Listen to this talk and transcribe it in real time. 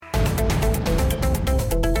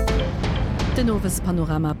Den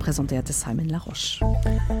Owes-Panorama präsentierte Simon Laroche.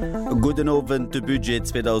 Guten Abend, de Budget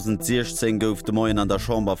 2016 gouf de Moien an der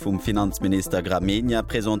Chamber vum Finanzminister Gramegna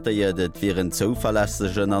präsentiert, et wären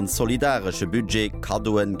zuverlässigen an solidarische Budget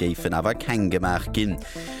Kadoen géifen awer keng gemach ginn.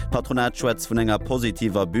 Patronat schwätz vun enger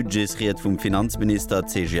positiver Budgetsriet vum Finanzminister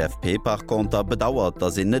CGFP par Konter bedauert,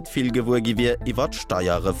 dat se net viel gewurgi wie iwwer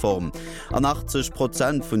d'Steuerreform. An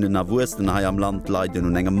 80% vun den Awursten hai am Land leiden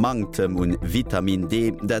un engem Mangtem un Vitamin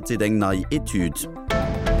D, dat se eng nei Etude.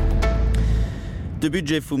 De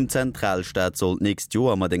Budget vum Zentralstaat soll nächst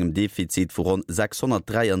Joer mat engem Defizit vu rund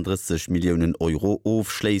 633 Millionen Euro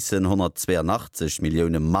aufschleessen, 182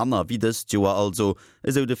 Millionen Manner wie des Joer also,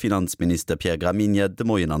 eso de Finanzminister Pierre Gramegna de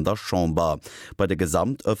Moien an der Chamber. Bei de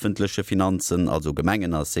gesamtöffentliche Finanzen, also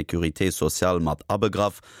Gemengener Securité sozial mat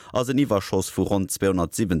abegraf, as en Iwerschoss vu rund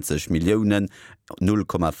 270 Millionen,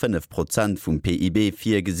 0,5% vum PIB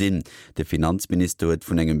 4 gesinn. De Finanzminister huet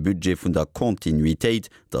vun engem Budget vun der Kontinuitéit,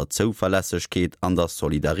 der Zuverlässigkeet an der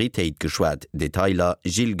Solidarität geschwert. Detailer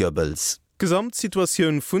Gilles Goebbels.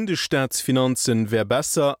 Gesamtsituation vun de Staatsfinanzen wär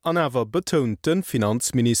besser, an awer betont den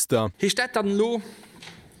Finanzminister. Hier steht dann lo,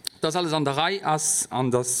 dass alles an der Reihe ist,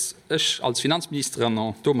 an das ich als Finanzministerin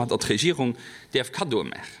und der Regierung der Kado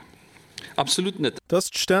mehr. Absolut nicht. Dass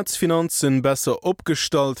die Staatsfinanzen besser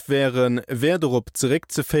abgestalt wären, wäre darauf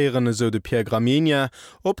zurückzuführen, so de Pierre Gramegna,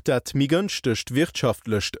 ob das mi günstigst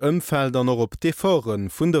wirtschaftlich Umfeld dann auch ob die Foren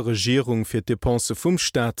von der Regierung für die Depensen vom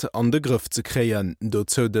Staat an den Griff zu kriegen.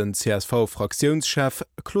 Dazu den CSV-Fraktionschef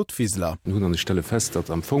Claude Wiesler. Nun an der Stelle fest, dass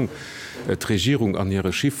am Fond die Regierung an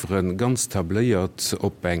ihre Chiffren ganz tabliert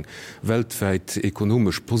ob eng weltweit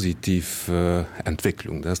ökonomisch positive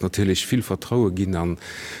Entwicklung. Da ist natürlich viel Vertrauen gehen an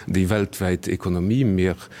die weltweite Ökonomie.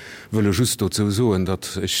 Mir wëlle just dazu soen,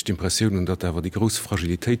 dat ich d'Impressionen, dat awer die grosse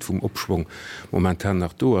Fragilitéit vum Opschwung momentan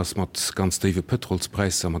nach do ass mat ganz dewe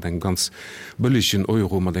Petrolspreise, mat eng ganz bëllechen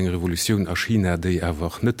Euro mat eng Revolution a China, déi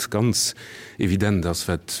awer net ganz evident ass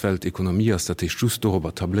Weltökonomie ass dat ich just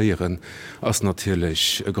darüber tabléieren ass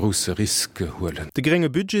natierlech e grosse Riske hoelen. De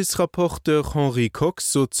geringe Budgetsrapporter Henri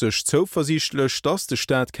Cox so sech zuversichtlech, dats de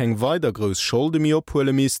Staat keng weiter gross Schuldemi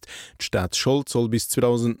ophuele misst. D'Staatsschuld soll bis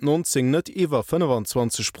 2019 net iwwer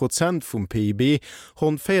 25% vum PIB,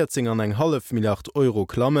 rund 14,5 Milliarden Euro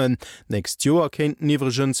klammen. Nächst Joer kennt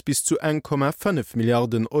niwergens bis zu 1,5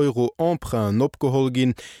 Milliarden Euro Emprunt opgehol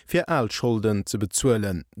gin, fir Altschulden ze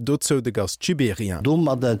bezuelen. Dozo de Gast Sibirien.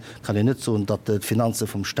 Dommer kann net so, dat de Finanze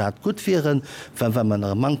vom Staat gut wären, wenn man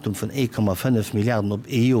ein Mantum von 1,5 Milliarden op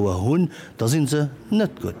EU hunn, da sind se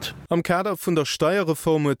net gut. Am Kader vun der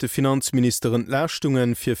Steuerreform huet de Finanzministerin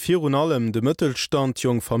Leistungen fir virun allem de Mëttelstand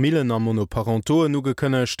jong Familien am Monoparentoen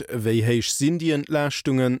ugekënnecht, wéi héich sinn die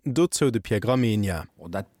Entleistungen, dozo de Pierre Gramegna.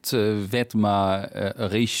 Dat werd ma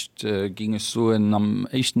recht ging es so am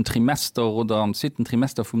 1. Trimester oder am 2.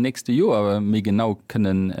 Trimester vum nächste Jahr mé genau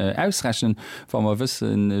können ausrechnen, wann man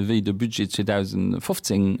wissen, wie de Budget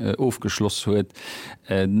 2015 aufgeschloss huet.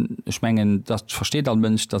 Schmengen dat versteht al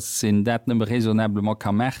Mënch, dat sinn dat nem raisonable man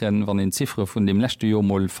kann mechen, wann den Ziffre vun dem letzte Jahr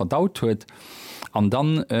mal verdaut huet. Und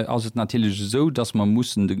dann ist es natürlich so, dass man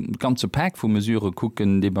den ganze Pack von Mesuren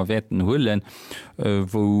gucken, die man Werten holen,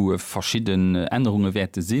 wo verschiedene Änderungen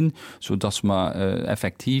Werte sind, sodass man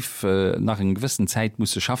effektiv nach einer gewissen Zeit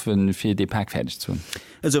muss schaffen, für die Pack fertig zu machen.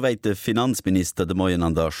 Soweit der Finanzminister de Moien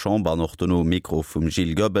an der Chamber noch no Mikro vum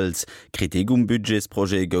Gilles Goebbels. Kritik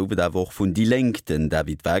Budgetsprojekt goufet awoch vun die Lenkten.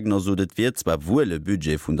 David Wagner sodet wird zwar wohle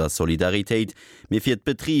Budget vun der Solidarität, mir fir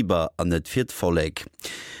Betrieber an net fir Folleg.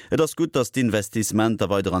 Et ass gut, dass d'Investissement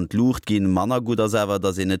weiter an d'Luucht ginn, Manner gut asewer,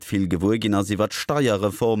 dat se net viel gewoer ginn as iwwer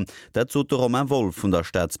d'Steuerreform. Dat zot Romain Wolf vun der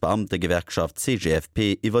Staatsbeamtegewerkschaft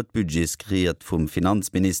CGFP iwwer d'Budgets kreiert vum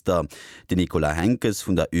Finanzminister. De Nicolas Henkes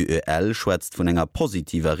vun der UEL schwätzt vun enger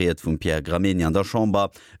positiver Rede vum Pierre Gramegna an der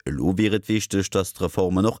Chamber. Lo wäret wichtig, dass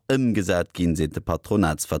d'Reforme noch ëmgesät ginn, se de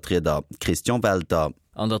Patronatsvertreter Christian Welter.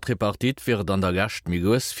 An der Tripartit wäret an der Lächt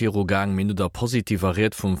Migos Virogang min der positiver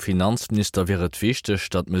Rede vum Finanzminister wäret wichtig,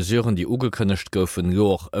 dat Mesuren, die ugekënnecht goufen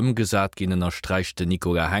Joch ëmgesat ginnen erstreichte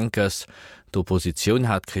Nicolas Henkes. D'Opposition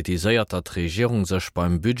hat kritiséiert, dat Regierung sech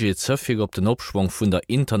beim Budget zëffig op den Opschwung vun der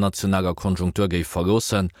internationaler Konjunktur geif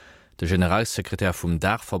vergossen. Der Generalsekretär vom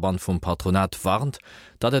Dachverband vom Patronat warnt,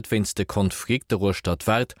 dat et wenns de Konflikte Ruhestadt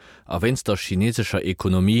welt, a wenns der chinesischer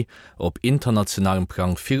Ökonomie op internationalem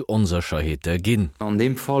Plan viel Unsicherheiten ginn. An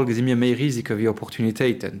dem Fall gesinn mir méi Risiko wie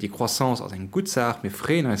Opportunitéiten. Die Croissance as eng gut Sach, mir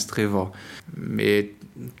Freien als Trever.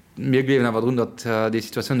 mir glauben aber darum, dass die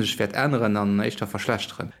Situation sich wird ändern und echt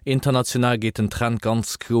verschlechtern. International geht den Trend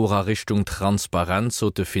ganz klar Richtung Transparenz, so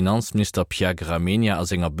der Finanzminister Pierre Gramegna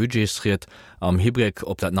als enger Budgetsriet am Hinblick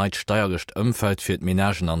auf das neue steuergerecht Umfeld für die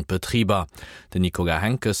Menagen und Betrieber. Der Nicola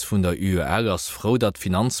Henkes von der UER ist froh, dass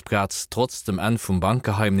Finanzplatz trotz dem Ende vom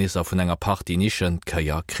Bankgeheimnis von einer Party nicht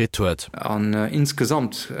gekriegt wird.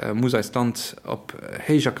 Insgesamt muss das Land auf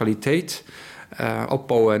hoher Qualität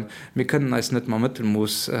abbauen. Wir können als nicht mal mittel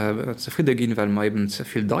muss zufrieden gehen, weil wir eben zu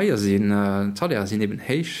viel Deier sind. Zahler sind eben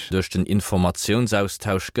hoch. Durch den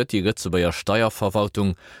Informationsaustausch geht die Ritze bei der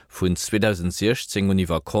Steuerverwaltung von 2016 und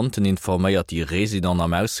über Konten informiert die Residenten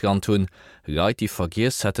am Ausland tun. Leute, die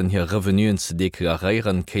vergiss hätten hier Revenuen zu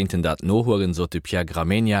deklarieren, könnten das nachholen, so Pierre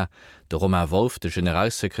Gramegna. Der Romain Wolf, der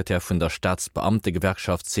Generalsekretär von der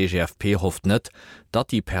Staatsbeamtegewerkschaft CGFP, hofft nicht, dass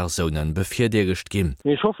die Personen befriedigt gehen.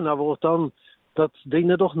 Wir hoffen aber auch dann, dass die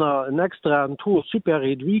nicht doch noch ein extra Tour super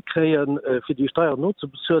Reduit kriegen, für die Steuer nur zu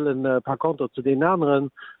bezahlen, per Konto zu den anderen,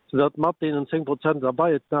 sodass mit denen 10%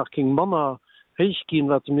 dabei jetzt nach King Mama richtig gehen,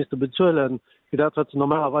 was sie müssen bezahlen, wie das, was sie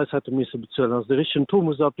normalerweise hätte müssen bezahlen. Also der richtige Tour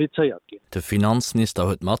muss appliziert gehen. Der Finanzminister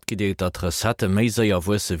hat mitgeteilt, dass Recetten mehr sehr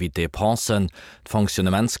wissen wie Depensen. Die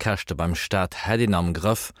Funktionamentskäste beim Staat hätten am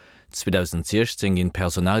Griff. 2016 gehen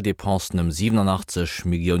Personaldepensen um 87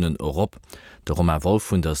 Millionen Euro. Der Romain Wolf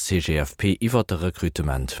von der CGFP über das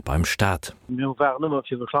Rekrutement beim Staat. Wir waren immer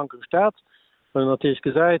für einen schlanken Staat. Wir haben natürlich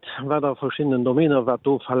gesagt, wer da verschiedene Domänen, was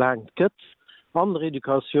da verlangt wird. Andere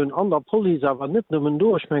Education, andere Police, aber nicht nur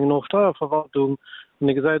durch, ich meine noch Steuerverwaltung. Und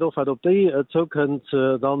ich gesagt, auch, ob die zukommen,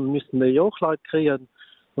 dann müssten die auch Leute kriegen.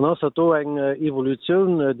 Und das hat auch eine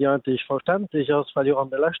Evolution, die eigentlich verständlich ist, weil ja an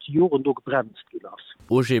den letzten Jahren gebremst gelassen.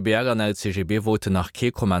 OGBR und LCGB wollten nach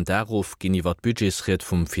kein Kommentar auf gegenüber die Budgetsrede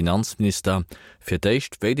vom Finanzminister. Für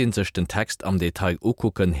dich, wenn sich den Text am Detail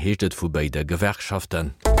angucken, heißt es vorbei der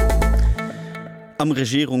Gewerkschaften. Am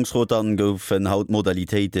Regierungsrat an goufen haut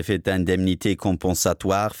Modalitéite fir d'Indemnité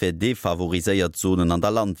kompensatoire fir defavoriséiert Zonen an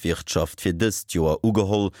der Landwirtschaft fir dëst Joer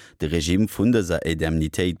ugeholl. De Regime vun deser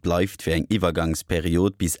Indemnitéit bleifft fir eng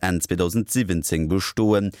Iwergangsperiod bis Ende 2017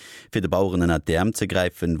 bestoen. Fir de Bauerinnen at Därm ze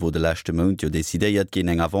greifen, wo de lächte Mount jo desidéiert gin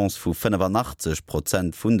eng Avance vu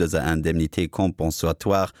 85% vun deser Indemnité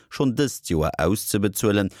kompensatoire schon dëst Joer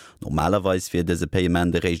auszubezuelen. Normalerweis fir dese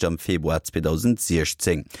Payment recht am Februar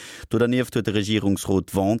 2016. Do daneft huet de Regierungsrat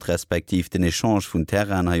Wand respektiv den Echange vun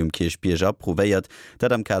Terrain ha Kirchbierg approuvéiert,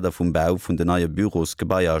 dat am Kader vum Bau vun de neue Büros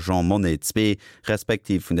Gebaier Jean Monnet 2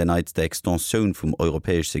 respektiv vun der neizte Extensioun vum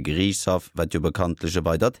Europäesche Gerichtshof, wat jo bekanntliche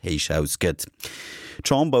bei dat Heich ausgëtt.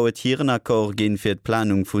 D'Chambauet Hierenakkor ginn fir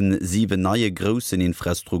d'Planung vun 7 neue grossen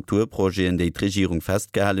Infrastrukturprojekten, déi d'Regierung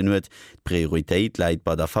festgehalen huet. Prioritéit läit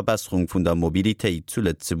bei der Verbesserung vun der Mobilitéit zu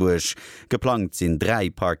Lützeburg. Geplant sinn 3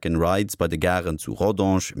 Park-and-Rides bei de Garen zu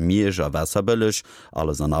Rodange, Mierge a Wässerbëllech.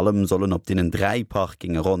 Alles an allem sollen op denen 3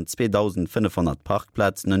 Parkinge rund 2500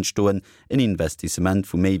 Parkplätzen entstoen, ein Investissement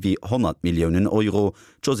vu méi wie 100 Millionen Euro.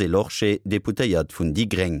 José Lorche, Deputéiert vun Die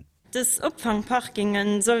Greng. Das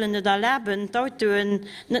Opfangparkingen sollen nicht erlauben, Autoen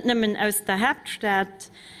nicht nur aus der Hauptstadt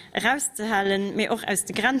rauszuhalten, aber auch aus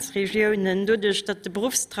den Grenzregionen, dadurch, dass der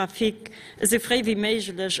Berufstrafik so frei wie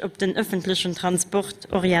möglich auf den öffentlichen Transport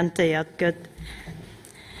orientiert wird.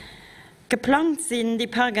 Geplant sind die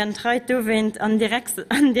Park-and-Ride an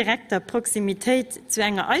direkter Proximität zu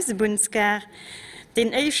einer Eisenbahnsgar.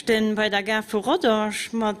 Den ersten bei der Gare von Rodange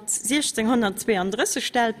mit 1632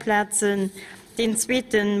 Stellplätzen, den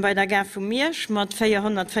zweiten bei der Gare von Miersch mit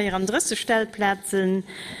 434 Stellplätzen,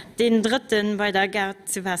 den dritten bei der Gare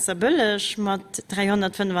zu Wässerbüllech mit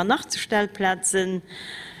 385 Stellplätzen,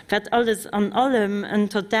 wird alles an allem ein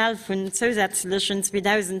Total von zusätzlichen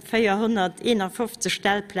 2451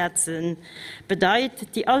 Stellplätzen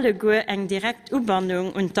bedeutet, die alle gut eng direkt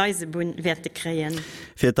U-Bahnung und Eisenbahn werden kriegen.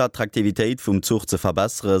 Für die Attraktivität vom Zug zu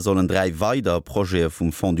verbessern, sollen 3 weitere Projekte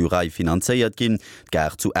vom Fonds du Rail finanziert gehen. Die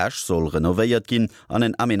Gare zu Esch soll renoviert gehen, an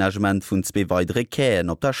ein Aménagement von 2 weitere Kähen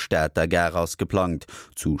auf der Stadt der Gare ausgeplant.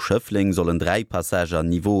 Zu Schöffling sollen 3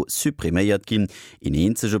 Passagerniveau supprimiert gehen. In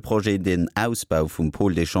einzige Projekt den Ausbau vom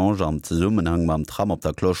Pôle d'échange am Zusammenhang mit dem Tram auf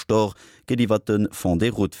der Kloster geliefert den Fonds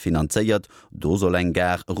des Routes finanziert. Do soll ein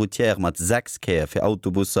Gare routière mit 6 Kähen für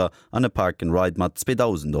Autobusse an ein Park-and-Ride mit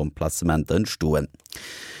 2000 Emplacementen entstehen.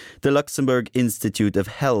 De Luxembourg Institute of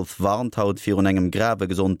Health warnt haut fir un engem grave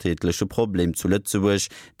gesundheitliche Problem zu Lützeburg,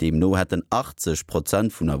 dem no hätten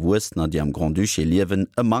 80% vun der Wurstner, die am Grand Duché liewen,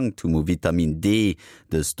 e Mangtum o Vitamin D.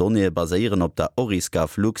 Des Donne basieren op der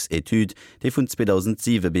Orisca-Flux-Etude, die vun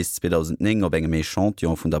 2007 bis 2009 op engem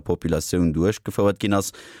Echantillon vun der Population durchgefauert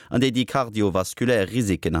ginnners, an déi die kardiovaskulär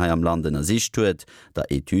Risiken hai am Landen ersicht huet.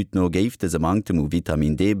 Der Etude no géifte se Mangtum o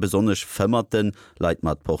Vitamin D besonnech fëmmerten, leit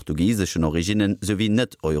mat portugiesischen Originen sowie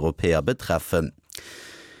net Europäer betreffen.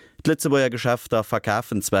 D'Lützeburger Geschäfter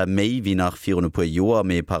verkafen zwer méi wie nach 4 Joer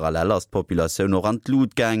méi parallel as d'Populationun or an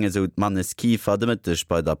Lutgänge so d Mannes Kiefer demettech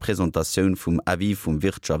bei der Präsentatiun vum Avis vum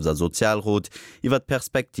Wirtschafts- a Sozialrot iwwer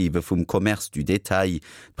d'Perspektive vum Commerz du Detail.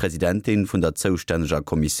 Präsidentin vun der zoustännega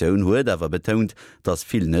Kommissioun huet awer betont, dats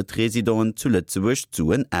vill net Residenten zu Lützeburg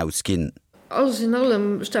zuen ausginn. Alles in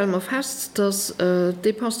allem stellen wir fest, dass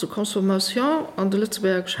Dépense de Consommation an de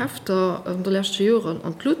Lützeburger Geschäfter an de letzten Jahren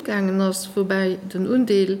an Blutgängen ist, wobei den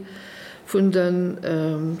Undeel von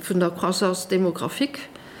der Croissance Demografik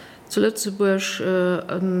zu Lützeburg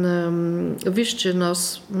ein wichtigen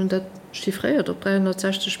ist, man das chiffriert auf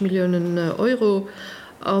 360 Millionen Euro,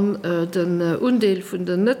 an den Undeel von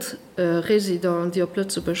den Nicht-Residenten, die auf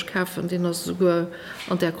Lützeburg kaufen, den das sogar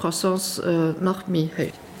an der Croissance nach mehr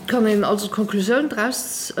hält. Kann Ihnen also Konklusion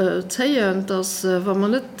daraus zeigen, dass wenn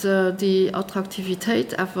man nicht die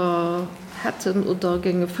Attraktivität einfach hätten oder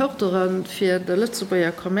gegen fördern für den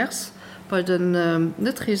Lützeburger Commerz bei den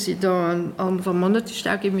Nicht-Residenten und wenn man nicht die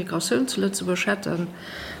starke Immigration zu Lützeburg hätten,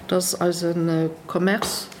 dass als ein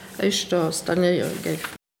Commerz echt das dann geht.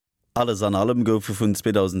 Alles an allem goufe vun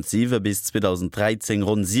 2007 bis 2013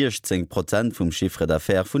 rund 16% vum Chiffre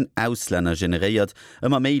d'affaires vun Ausländer generéiert,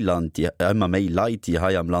 ëmmer méi Leiit, die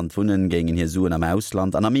hai am Land wunnen, gegen hier Suen am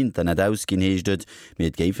Ausland an am Internet ausginheeschtet,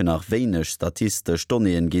 mit géife nach weineg statistisch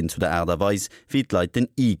Donneien ginn zu der Erderweis, wie Leiit den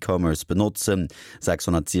E-Commerce benutzen.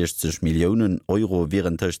 660 Millionen Euro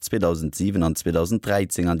wären tech 2007 an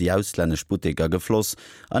 2013 an die ausländsch Butiker gefloss.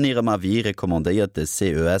 An ihrem Avis rekommandéiert de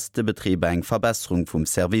CES de Betrieb eng Verbesserung vum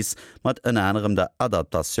Service mat en anderem der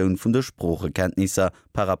Adaptatioun vun de Sprochekenntnisse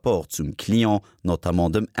par rapport zum Klient,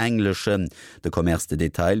 notamment dem Englischen. De Commerz de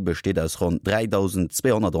Detail besteht aus rund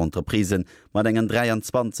 3200 Entreprisen mat engen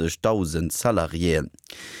 23.000 Salarien.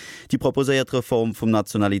 Die proposéiert Reform vom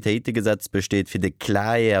Nationalitätegesetz besteht fir de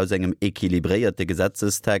Klaie aus engem équilibrierte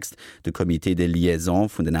Gesetzestext. De Komitee de Liaison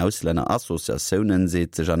vun den Ausländerassoziationen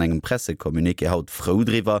seet sech an engem Pressekommuniké haut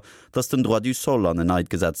froudriwer, dats den Droit du Sol an den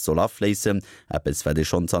Neidgesetz soll afleessen, es werde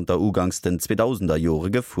schon an der Ugangs den 2000er Jore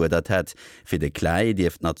gefordert het. Fir de Klei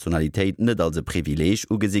dieft Nationalitéiten net als Privileg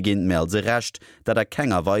ugesigin mehr als recht, dat er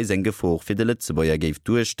kengerweis eng Gefoch fir de Lützeburger géif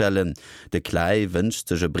durchstellen. De Klei wünscht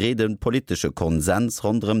sech e breden politische Konsens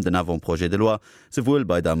rondem den Avantprojet de loi, sowohl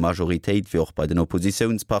bei der Majoritéit wie auch bei den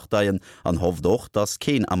Oppositionsparteien, an hofft doch, dass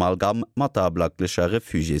kein Amalgam mat der blacklecher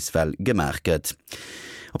Refugiesfäll gemerket.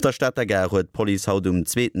 Op der Stadt der huet Police haut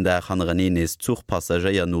zweiten Tag an Renenes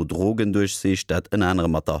Zugpassagéier no Drogen durchsicht, dat en andere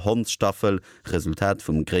mat der Handstaffel, Resultat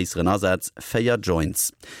vum gräiseren Ersatz 4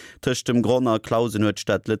 Joints. Tëcht dem Gronner Klausen huet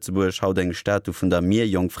Stadt Lützeburg haut eng Statu vun der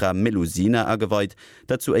Meerjungfrau Melusine aweit,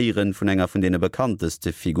 dazu eieren vun enger vun dene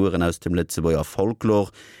bekannteste Figuren aus dem Lützeburger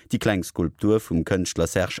Folklor. Die Kleinskulptur vum Künstler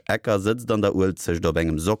Serge Ecker sitzt an der Ulzech do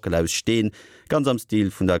engem Sockel ausstehn, ganz am Stil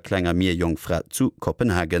vun der klenger Meerjungfrau zu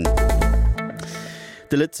Kopenhagen.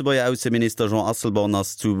 De Lützeburger Außenminister Jean Asselborn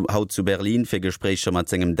ass haut zu Berlin fir Gesprächer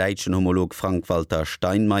mat engem deitschen Homolog Frank-Walter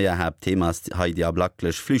Steinmeier hab Themas heidi a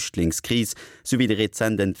blacklech Flüchtlingskris sowie de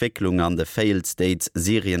rezente Entwicklung an de Failed States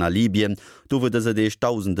Syrien a Libyen, do wurde se deich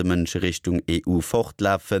tausende Mënsche Richtung EU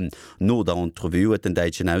fortlafen. No der Entrevue den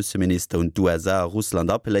deitschen Außenminister und USA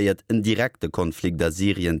Russland appelléiert en direkte Konflikt der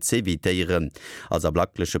Syrien ze evitéieren. Als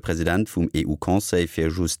blacklesche Präsident vum EU-Conseil fir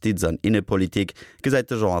Justiz an Innepolitik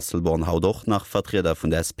gesäite Jean Asselborn haut doch nach Vertreter von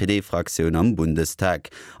der SPD-Fraktion am Bundestag.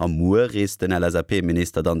 Am Moer reest den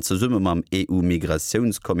LSAP-Minister dann zu Summe am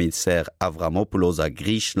EU-Migrationskommissär Avramopoulos a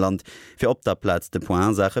Griechenland fir op der Platz de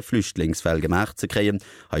Poinsache Flüchtlingsfall gemacht zu kreen,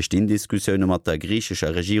 hecht in Diskussionen mat der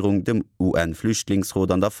griechischer Regierung dem UN-Flüchtlingsrot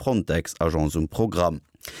an der Frontex-Agence um Programm.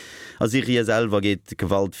 Als Syrie selber geht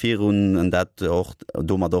Gewalt virun en dat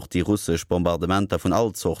dommer doch die russsisch Bombardementer vun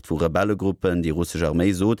Allzocht vu Rebellegruppen, die russische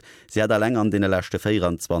Armee sot, sie hat leng an den lechte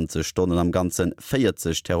 24 Stunden am ganzen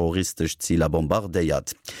 40 terroristisch Zieler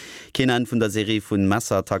bombardéiert. Kennen vun der Serie vun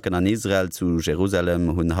Messerattacken an Israel zu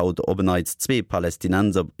Jerusalem hunn haut obenneits 2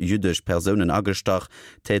 Palästinenser jüdisch Personen agestach.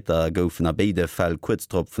 Täter goufen a beide Fäll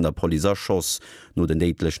kurztropf vun der Polizeischoss. No den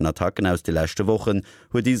deitlechen Attacken aus de lächte Wochen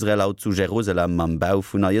huet Israel out zu Jerusalem am Bau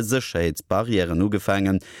vun eier Sicherheitsbarrieren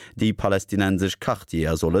ugefangen, die palästinensisch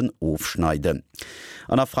Quartier sollen aufschneiden.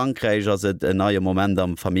 An der Frankreich ass et en neue Moment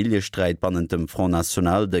am Familiestreit bannen dem Front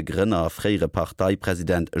National de Grënner Fréiere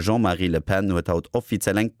Parteipräsident Jean-Marie Le Pen huet haut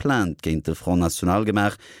offiziell eng plant géint de Front National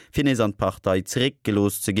gemach, fir nees an Partei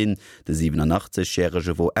zréckgelos ze ginn. De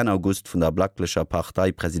 87-jährige wo en August vun der blacklecher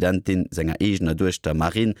Parteipräsidentin senger egener duerch der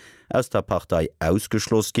Marine aus der Partei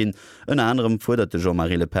ausgeschloss ginn. En anderem forderte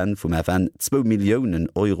Jean-Marie Le Pen vum FN 2 Millionen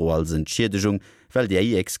Euro als Entschädigung, weil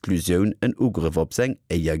die Exklusion en Ugriff op seng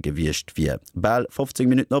eier gewircht wie. Ball 15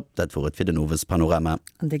 Minuten op, dat wurt fir den Owes-Panorama.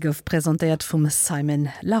 An de gouf präsentiert vum Simon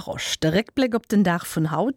Laroche. Der Rückblick op den Dach vun Haut